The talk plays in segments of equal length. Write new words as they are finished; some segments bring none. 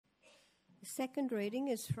The second reading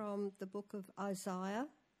is from the book of Isaiah,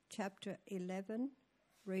 chapter 11,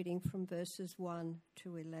 reading from verses 1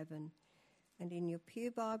 to 11. And in your Pew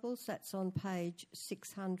Bibles, that's on page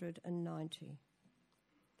 690.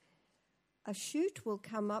 A shoot will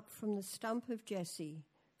come up from the stump of Jesse.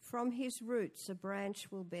 From his roots a branch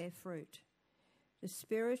will bear fruit. The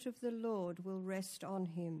Spirit of the Lord will rest on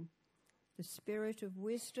him, the Spirit of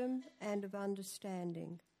wisdom and of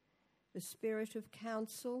understanding, the Spirit of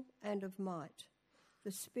counsel and of might,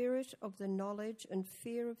 the Spirit of the knowledge and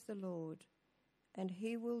fear of the Lord, and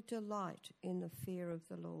he will delight in the fear of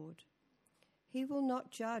the Lord. He will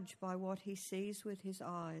not judge by what he sees with his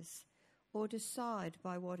eyes, or decide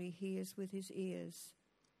by what he hears with his ears,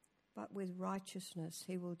 but with righteousness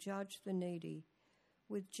he will judge the needy.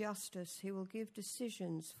 With justice he will give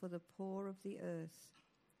decisions for the poor of the earth.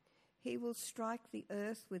 He will strike the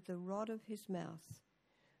earth with the rod of his mouth.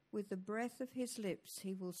 With the breath of his lips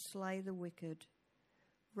he will slay the wicked.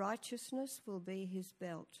 Righteousness will be his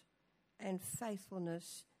belt, and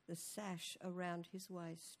faithfulness the sash around his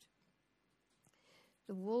waist.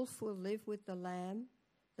 The wolf will live with the lamb,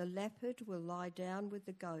 the leopard will lie down with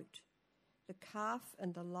the goat, the calf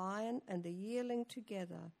and the lion and the yearling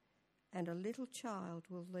together, and a little child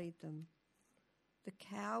will lead them. The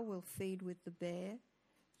cow will feed with the bear,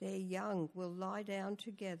 their young will lie down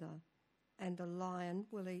together, and the lion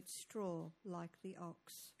will eat straw like the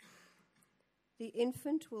ox. The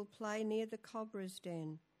infant will play near the cobra's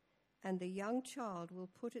den, and the young child will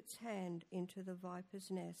put its hand into the viper's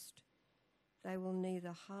nest. They will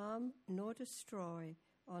neither harm nor destroy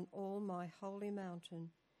on all my holy mountain,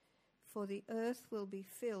 for the earth will be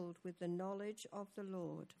filled with the knowledge of the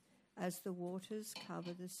Lord as the waters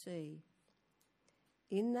cover the sea.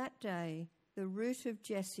 In that day, the root of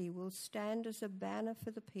Jesse will stand as a banner for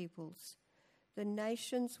the peoples. The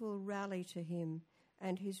nations will rally to him,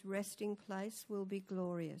 and his resting place will be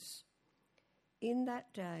glorious. In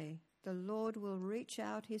that day, the Lord will reach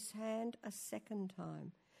out his hand a second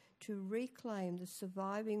time to reclaim the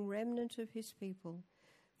surviving remnant of his people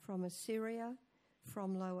from Assyria,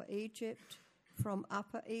 from Lower Egypt, from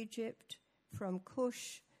Upper Egypt, from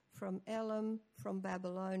Cush, from Elam, from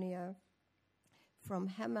Babylonia, from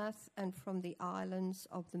Hamath, and from the islands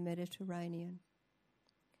of the Mediterranean.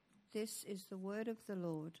 This is the word of the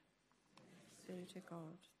Lord. Thanks be to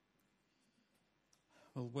God.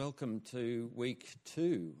 Well, welcome to week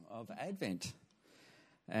 2 of Advent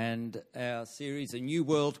and our series, A New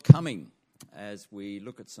World Coming, as we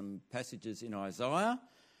look at some passages in Isaiah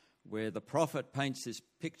where the prophet paints this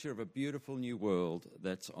picture of a beautiful new world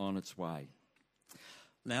that's on its way.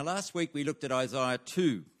 Now, last week we looked at Isaiah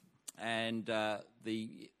 2, and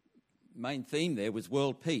the main theme there was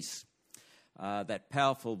world peace. That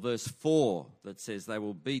powerful verse 4 that says, they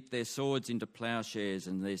will beat their swords into plowshares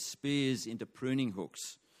and their spears into pruning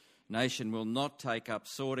hooks. Nation will not take up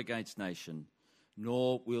sword against nation,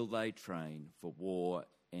 nor will they train for war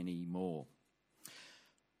anymore.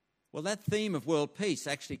 Well, that theme of world peace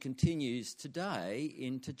actually continues today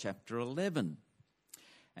into chapter 11.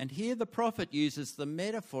 And here the prophet uses the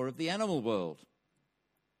metaphor of the animal world.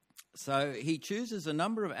 So he chooses a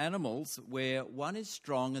number of animals where one is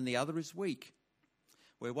strong and the other is weak,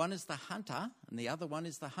 where one is the hunter and the other one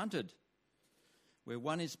is the hunted, where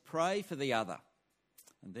one is prey for the other,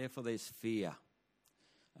 and therefore there's fear,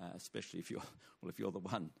 especially if you're the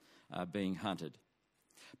one being hunted.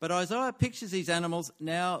 But Isaiah pictures these animals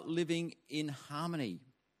now living in harmony,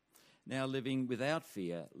 now living without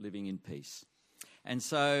fear, living in peace. And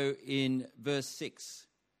so in verse 6,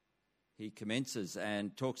 he commences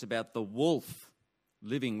and talks about the wolf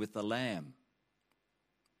living with the lamb.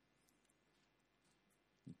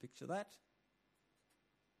 You picture that?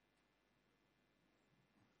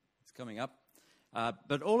 It's coming up.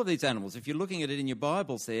 But all of these animals, if you're looking at it in your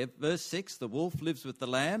Bibles there, verse 6, the wolf lives with the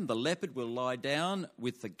lamb, the leopard will lie down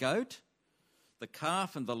with the goat, the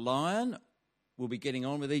calf and the lion will be getting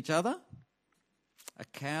on with each other, a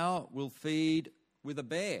cow will feed with a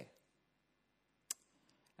bear.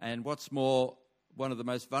 And what's more, one of the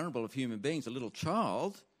most vulnerable of human beings, a little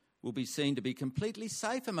child, will be seen to be completely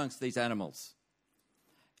safe amongst these animals.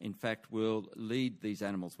 In fact, will lead these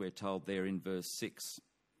animals, we're told there in verse 6.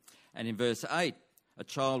 And in verse 8, a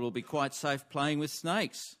child will be quite safe playing with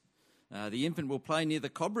snakes. The infant will play near the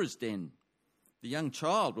cobra's den. The young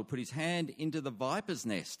child will put his hand into the viper's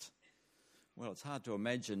nest. Well, it's hard to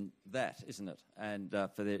imagine that, isn't it? And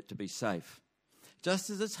for it to be safe.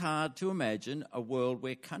 Just as it's hard to imagine a world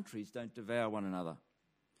where countries don't devour one another.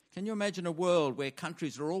 Can you imagine a world where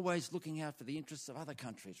countries are always looking out for the interests of other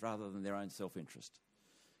countries rather than their own self-interest?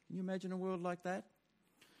 Can you imagine a world like that?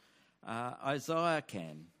 Isaiah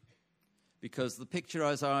can. because the picture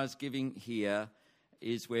Isaiah is giving here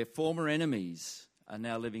is where former enemies are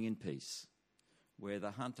now living in peace, where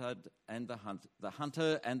the hunter and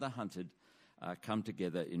the hunted come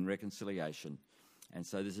together in reconciliation. And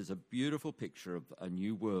so this is a beautiful picture of a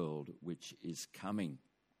new world which is coming.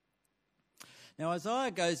 Now,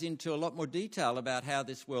 Isaiah goes into a lot more detail about how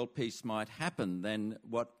this world peace might happen than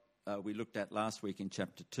what we looked at last week in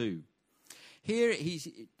chapter 2. Here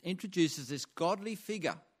he introduces this godly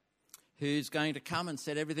figure who's going to come and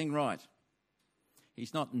set everything right.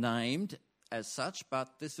 He's not named as such,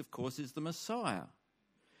 but this, of course, is the Messiah.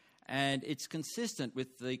 And it's consistent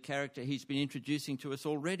with the character he's been introducing to us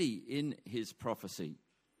already in his prophecy.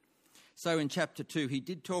 So in chapter 2, he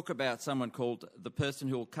did talk about someone called the person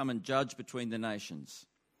who will come and judge between the nations.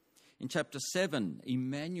 In chapter 7,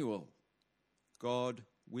 Emmanuel, God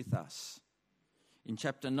with us. In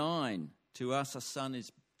chapter 9, to us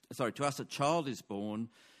a child is born,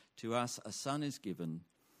 to us a son is given,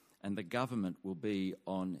 and the government will be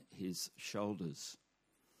on his shoulders.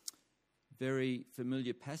 Very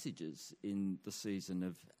familiar passages in the season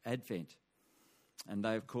of Advent. And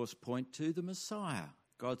they, of course, point to the Messiah,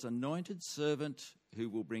 God's anointed servant who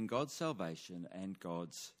will bring God's salvation and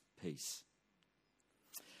God's peace.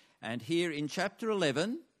 And here in chapter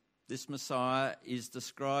 11, this Messiah is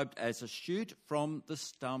described as a shoot from the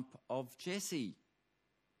stump of Jesse.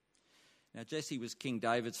 Now, Jesse was King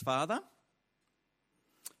David's father.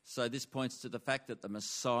 So this points to the fact that the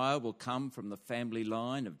Messiah will come from the family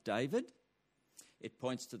line of David. It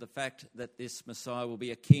points to the fact that this Messiah will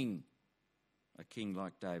be a king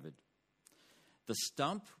like David. The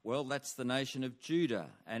stump, well, that's the nation of Judah,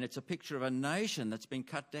 and it's a picture of a nation that's been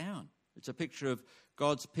cut down. It's a picture of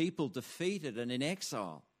God's people defeated and in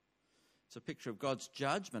exile. It's a picture of God's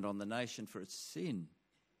judgment on the nation for its sin.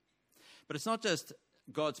 But it's not just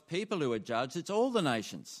God's people who are judged, it's all the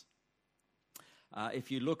nations.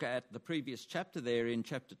 If you look at the previous chapter there in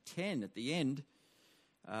chapter 10 at the end,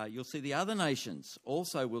 you'll see the other nations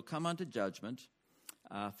also will come under judgment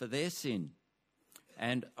for their sin.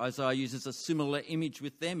 And Isaiah uses a similar image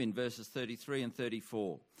with them in verses 33 and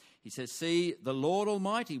 34. He says, "See, the Lord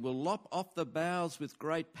Almighty will lop off the boughs with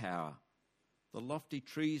great power. The lofty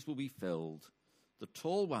trees will be felled. The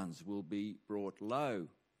tall ones will be brought low.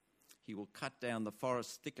 He will cut down the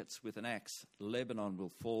forest thickets with an axe. Lebanon will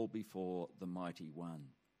fall before the mighty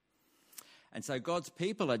one." And so God's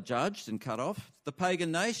people are judged and cut off. The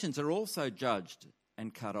pagan nations are also judged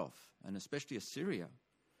and cut off, and especially Assyria.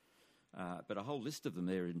 But a whole list of them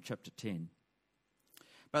there in chapter 10.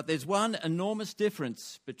 But there's one enormous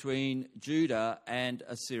difference between Judah and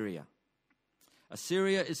Assyria.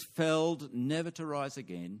 Assyria is felled never to rise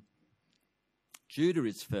again. Judah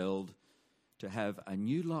is felled to have a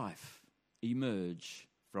new life emerge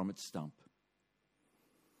from its stump.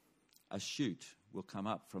 A shoot will come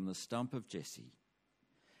up from the stump of Jesse.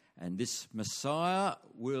 And this Messiah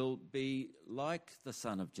will be like the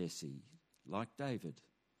son of Jesse, like David,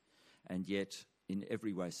 and yet in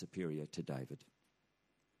every way superior to David.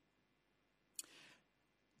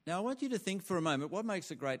 Now, I want you to think for a moment, what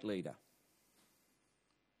makes a great leader?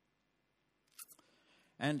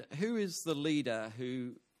 And who is the leader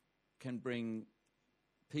who can bring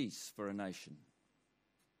peace for a nation?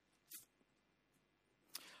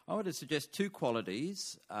 I want to suggest two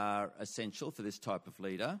qualities are essential for this type of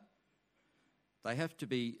leader. They have to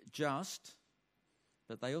be just,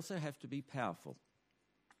 but they also have to be powerful.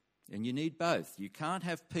 And you need both. You can't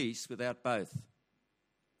have peace without both.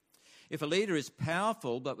 If a leader is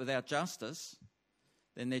powerful but without justice,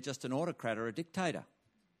 then they're just an autocrat or a dictator.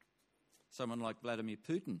 Someone like Vladimir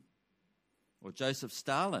Putin, or Joseph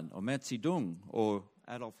Stalin, or Mao Zedong, or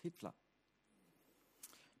Adolf Hitler.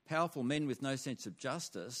 Powerful men with no sense of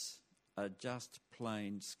justice are just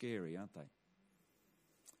plain scary, aren't they?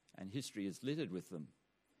 And history is littered with them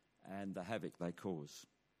and the havoc they cause.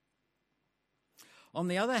 On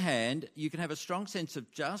the other hand, you can have a strong sense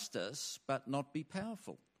of justice but not be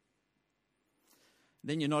powerful.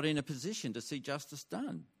 Then you're not in a position to see justice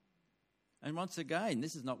done. And once again,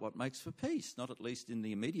 this is not what makes for peace, not at least in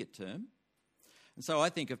the immediate term. And so I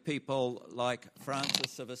think of people like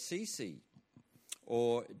Francis of Assisi,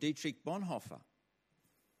 or Dietrich Bonhoeffer,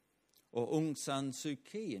 or Aung San Suu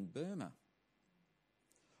Kyi in Burma.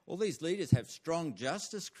 All these leaders have strong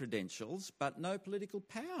justice credentials, but no political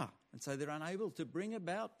power. And so they're unable to bring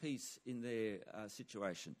about peace in their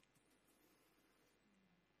situation.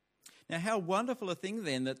 Now, how wonderful a thing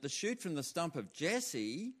then that the shoot from the stump of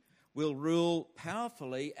Jesse will rule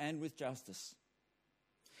powerfully and with justice.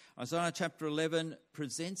 Isaiah chapter 11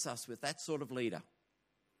 presents us with that sort of leader.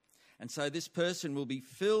 And so this person will be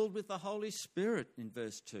filled with the Holy Spirit in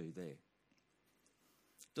verse 2 there.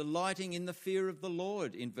 delighting in the fear of the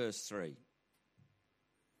Lord in verse 3,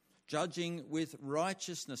 judging with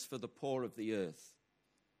righteousness for the poor of the earth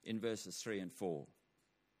in verses 3 and 4,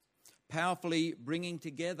 powerfully bringing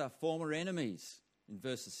together former enemies in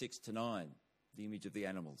verses 6 to 9, the image of the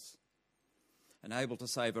animals, and able to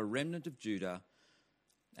save a remnant of Judah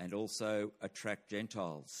and also attract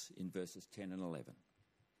Gentiles in verses 10 and 11.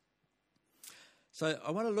 So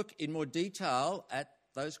I want to look in more detail at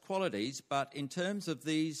those qualities, but in terms of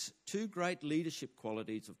these two great leadership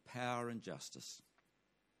qualities of power and justice.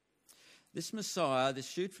 This Messiah, this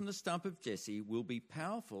shoot from the stump of Jesse, will be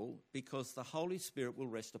powerful because the Holy Spirit will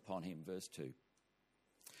rest upon him, verse 2.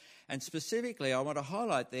 And specifically, I want to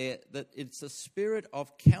highlight there that it's a spirit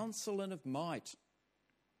of counsel and of might.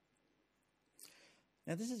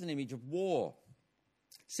 Now, this is an image of war,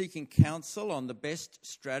 seeking counsel on the best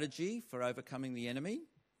strategy for overcoming the enemy,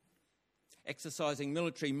 exercising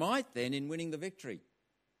military might then in winning the victory.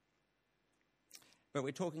 But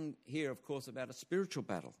we're talking here, of course, about a spiritual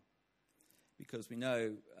battle, because we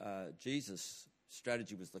know Jesus'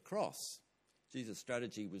 strategy was the cross. Jesus'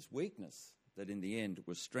 strategy was weakness, that in the end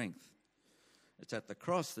was strength. It's at the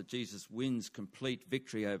cross that Jesus wins complete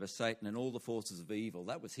victory over Satan and all the forces of evil.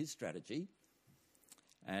 That was his strategy.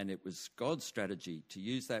 And it was God's strategy to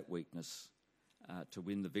use that weakness to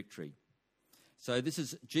win the victory. So this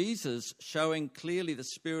is Jesus showing clearly the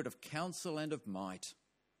spirit of counsel and of might,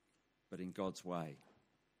 but in God's way.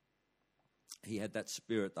 He had that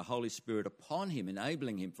spirit, the Holy Spirit, upon him,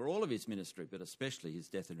 enabling him for all of his ministry, but especially his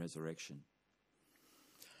death and resurrection.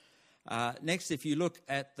 Next, if you look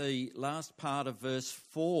at the last part of verse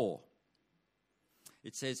 4,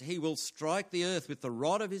 it says, he will strike the earth with the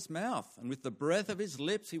rod of his mouth, and with the breath of his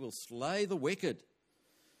lips he will slay the wicked.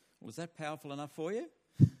 Well, is that powerful enough for you?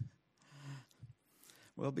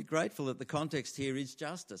 Well, be grateful that the context here is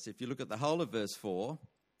justice. If you look at the whole of verse 4,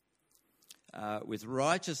 with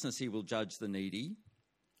righteousness he will judge the needy.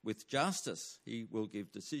 With justice he will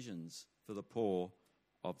give decisions for the poor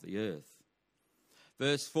of the earth.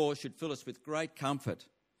 Verse 4 should fill us with great comfort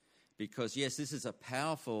because, yes, this is a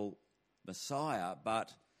powerful Messiah,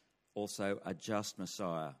 but also a just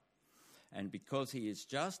Messiah. And because he is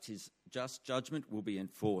just, his just judgment will be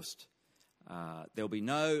enforced. There'll be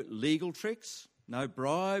no legal tricks, no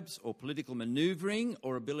bribes or political manoeuvring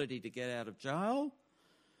or ability to get out of jail.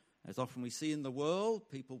 As often we see in the world,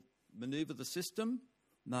 people manoeuvre the system.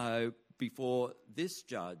 No, before this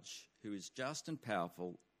judge, who is just and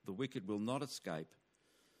powerful, the wicked will not escape.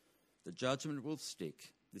 The judgment will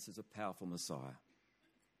stick. This is a powerful Messiah.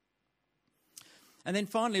 And then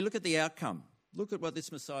finally, look at the outcome. Look at what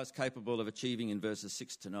this Messiah is capable of achieving in verses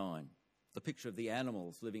 6 to 9. The picture of the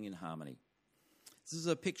animals living in harmony. This is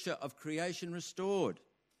a picture of creation restored,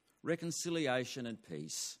 reconciliation and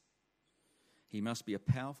peace. He must be a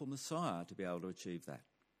powerful Messiah to be able to achieve that.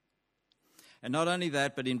 And not only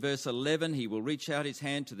that, but in verse 11, he will reach out his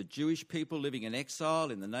hand to the Jewish people living in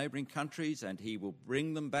exile in the neighbouring countries, and he will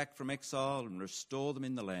bring them back from exile and restore them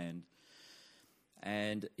in the land.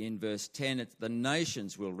 And in verse 10, the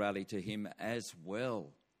nations will rally to him as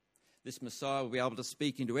well. This Messiah will be able to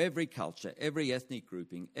speak into every culture, every ethnic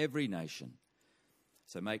grouping, every nation.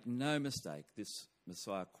 So make no mistake, this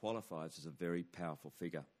Messiah qualifies as a very powerful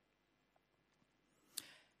figure.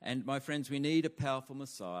 And my friends, we need a powerful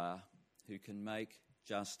Messiah who can make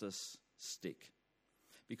justice stick.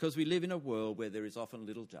 Because we live in a world where there is often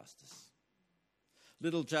little justice.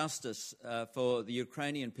 Little justice for the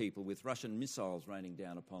Ukrainian people with Russian missiles raining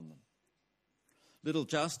down upon them. Little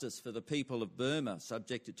justice for the people of Burma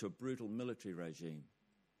subjected to a brutal military regime.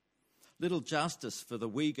 Little justice for the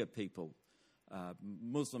Uyghur people,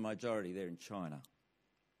 Muslim majority there in China.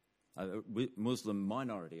 Muslim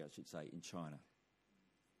minority, I should say, in China.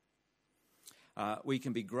 We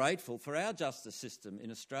can be grateful for our justice system in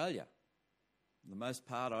Australia. For the most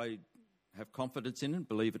part, I have confidence in it,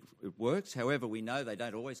 believe it works. However, we know they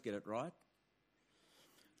don't always get it right.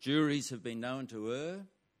 Juries have been known to err.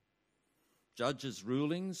 Judges'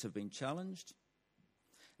 rulings have been challenged.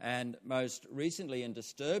 And most recently and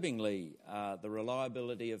disturbingly, the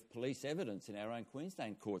reliability of police evidence in our own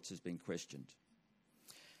Queensland courts has been questioned.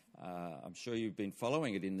 I'm sure you've been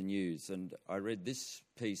following it in the news, and I read this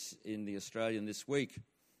piece in The Australian this week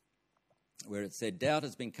where it said, doubt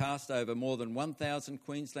has been cast over more than 1,000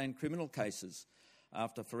 Queensland criminal cases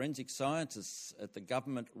after forensic scientists at the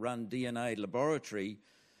government-run DNA laboratory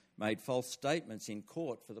made false statements in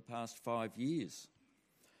court for the past 5 years.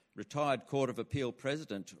 Retired Court of Appeal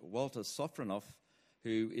President Walter Sofronoff,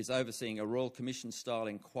 who is overseeing a Royal Commission-style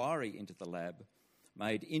inquiry into the lab,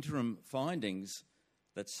 made interim findings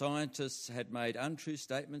that scientists had made untrue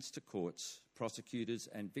statements to courts prosecutors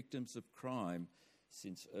and victims of crime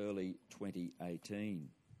since early 2018.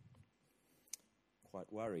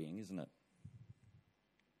 Quite worrying, isn't it?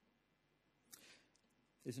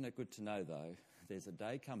 Isn't it good to know, though, there's a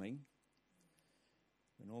day coming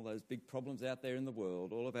when all those big problems out there in the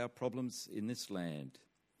world, all of our problems in this land,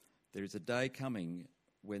 there is a day coming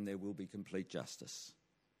when there will be complete justice,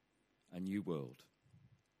 a new world.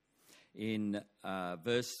 In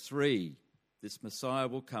verse 3, this Messiah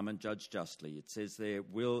will come and judge justly. It says there,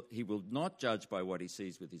 he will not judge by what he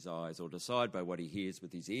sees with his eyes or decide by what he hears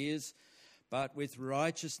with his ears, but with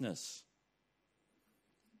righteousness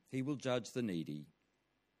he will judge the needy.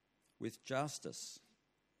 With justice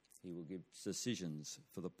he will give decisions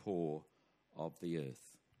for the poor of the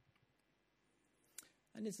earth.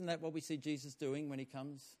 And isn't that what we see Jesus doing when he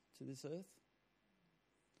comes to this earth?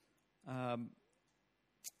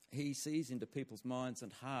 He sees into people's minds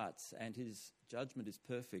and hearts, and his judgment is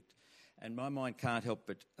perfect. And my mind can't help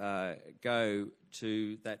but go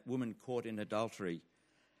to that woman caught in adultery,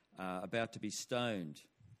 about to be stoned.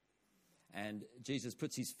 And Jesus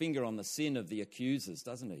puts his finger on the sin of the accusers,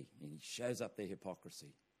 doesn't he? And he shows up their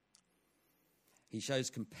hypocrisy. He shows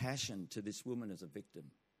compassion to this woman as a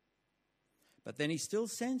victim. But then he still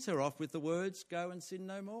sends her off with the words, "Go and sin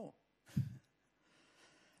no more."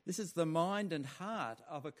 This is the mind and heart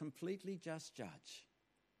of a completely just judge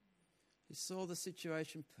who saw the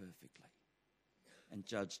situation perfectly and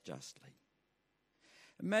judged justly.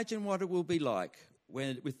 Imagine what it will be like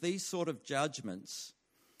with these sort of judgments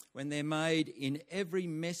when they're made in every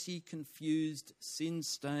messy, confused,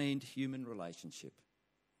 sin-stained human relationship.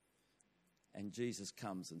 And Jesus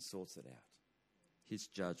comes and sorts it out. His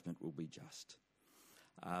judgment will be just.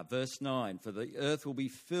 Verse 9, for the earth will be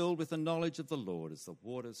filled with the knowledge of the Lord as the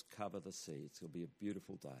waters cover the sea. It will be a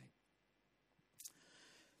beautiful day.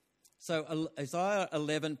 So Isaiah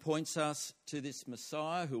 11 points us to this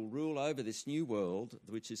Messiah who will rule over this new world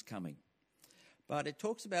which is coming. But it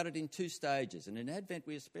talks about it in two stages. And in Advent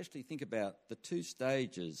we especially think about the two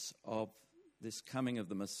stages of this coming of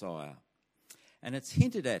the Messiah. And it's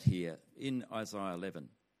hinted at here in Isaiah 11.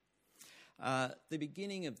 The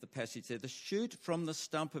beginning of the passage there, the shoot from the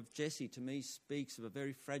stump of Jesse, to me speaks of a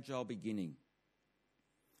very fragile beginning.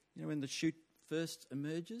 You know, when the shoot first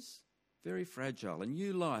emerges, very fragile, a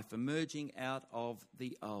new life emerging out of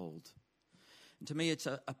the old. And to me it's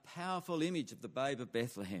a powerful image of the babe of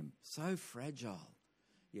Bethlehem, so fragile,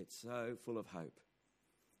 yet so full of hope.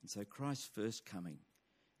 And so Christ's first coming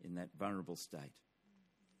in that vulnerable state.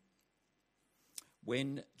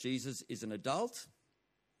 When Jesus is an adult,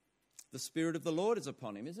 the Spirit of the Lord is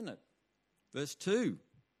upon him, isn't it? Verse 2,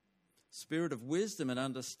 Spirit of wisdom and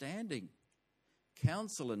understanding,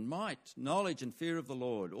 counsel and might, knowledge and fear of the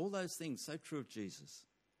Lord. All those things so true of Jesus.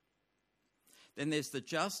 Then there's the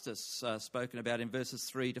justice spoken about in verses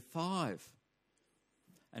 3 to 5.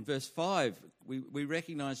 And verse 5, we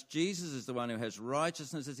recognise Jesus is the one who has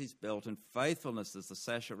righteousness as his belt and faithfulness as the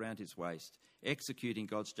sash around his waist, executing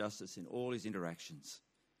God's justice in all his interactions.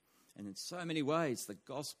 And in so many ways, the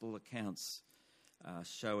gospel accounts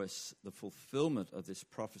show us the fulfilment of this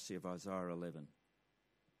prophecy of Isaiah 11.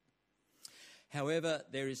 However,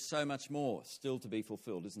 there is so much more still to be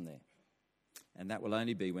fulfilled, isn't there? And that will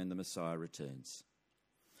only be when the Messiah returns.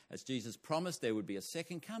 As Jesus promised, there would be a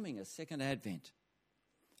second coming, a second advent.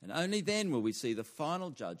 And only then will we see the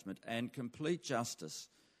final judgment and complete justice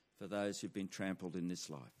for those who've been trampled in this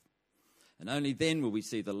life. And only then will we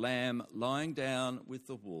see the Lamb lying down with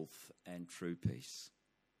the wolf and true peace.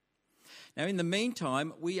 Now, in the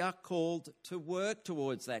meantime, we are called to work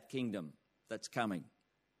towards that kingdom that's coming.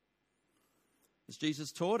 As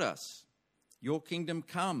Jesus taught us, your kingdom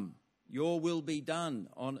come, your will be done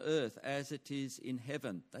on earth as it is in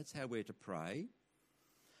heaven. That's how we're to pray.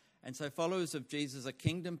 And so followers of Jesus are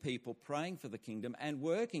kingdom people praying for the kingdom and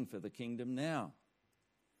working for the kingdom now.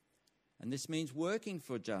 And this means working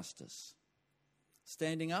for justice,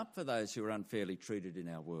 standing up for those who are unfairly treated in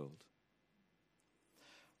our world.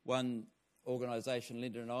 One organisation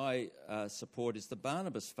Linda and I support is the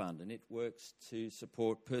Barnabas Fund, and it works to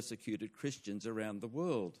support persecuted Christians around the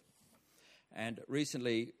world. And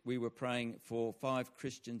recently we were praying for 5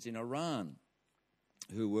 Christians in Iran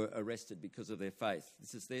who were arrested because of their faith.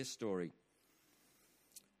 This is their story.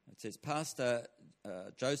 It says, Pastor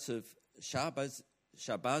Joseph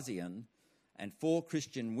Shabazian and 4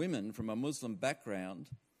 Christian women from a Muslim background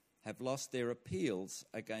have lost their appeals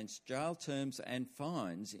against jail terms and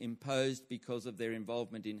fines imposed because of their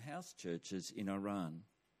involvement in house churches in Iran.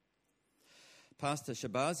 Pastor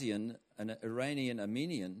Shabazian, an Iranian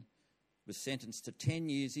Armenian, was sentenced to 10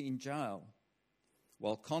 years in jail,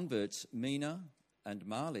 while converts Mina and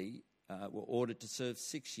Mali were ordered to serve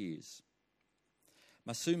 6 years.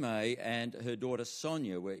 Masume and her daughter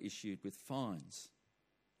Sonia were issued with fines.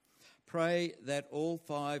 Pray that all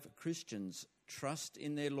 5 Christians' trust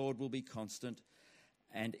in their Lord will be constant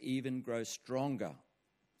and even grow stronger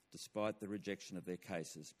despite the rejection of their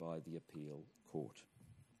cases by the appeal court.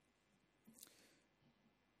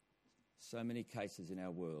 So many cases in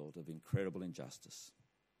our world of incredible injustice.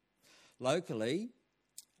 Locally,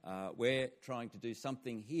 we're trying to do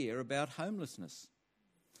something here about homelessness.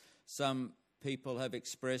 Some people have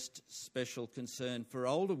expressed special concern for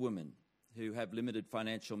older women who have limited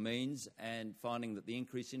financial means and finding that the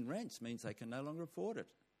increase in rents means they can no longer afford it.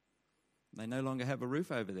 They no longer have a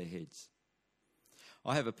roof over their heads.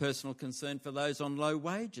 I have a personal concern for those on low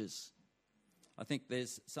wages. I think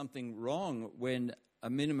there's something wrong when a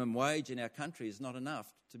minimum wage in our country is not enough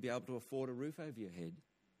to be able to afford a roof over your head.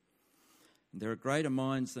 And there are greater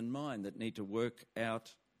minds than mine that need to work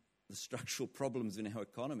out the structural problems in our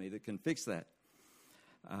economy that can fix that.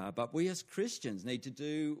 But we as Christians need to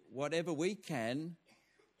do whatever we can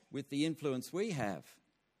with the influence we have.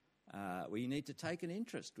 We need to take an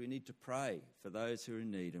interest. We need to pray for those who are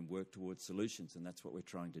in need and work towards solutions, and that's what we're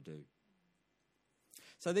trying to do.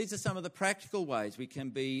 So these are some of the practical ways we can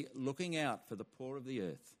be looking out for the poor of the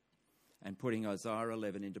earth and putting Isaiah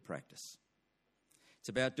 11 into practice. It's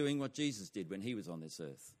about doing what Jesus did when he was on this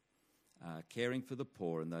earth, caring for the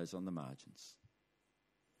poor and those on the margins.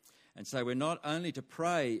 And so we're not only to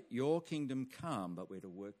pray, your kingdom come, but we're to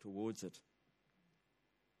work towards it.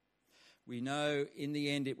 We know in the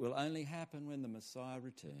end it will only happen when the Messiah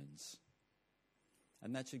returns.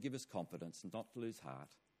 And that should give us confidence and not to lose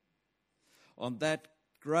heart. On that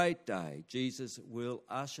great day, Jesus will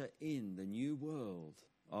usher in the new world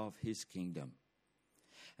of his kingdom.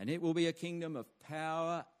 And it will be a kingdom of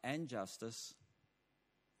power and justice.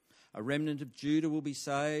 A remnant of Judah will be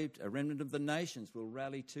saved. A remnant of the nations will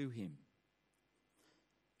rally to him.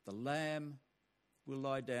 The lamb will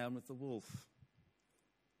lie down with the wolf.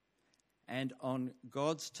 And on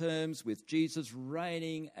God's terms, with Jesus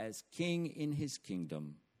reigning as king in his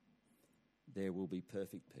kingdom, there will be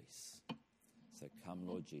perfect peace. So come,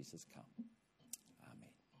 Lord Jesus, come.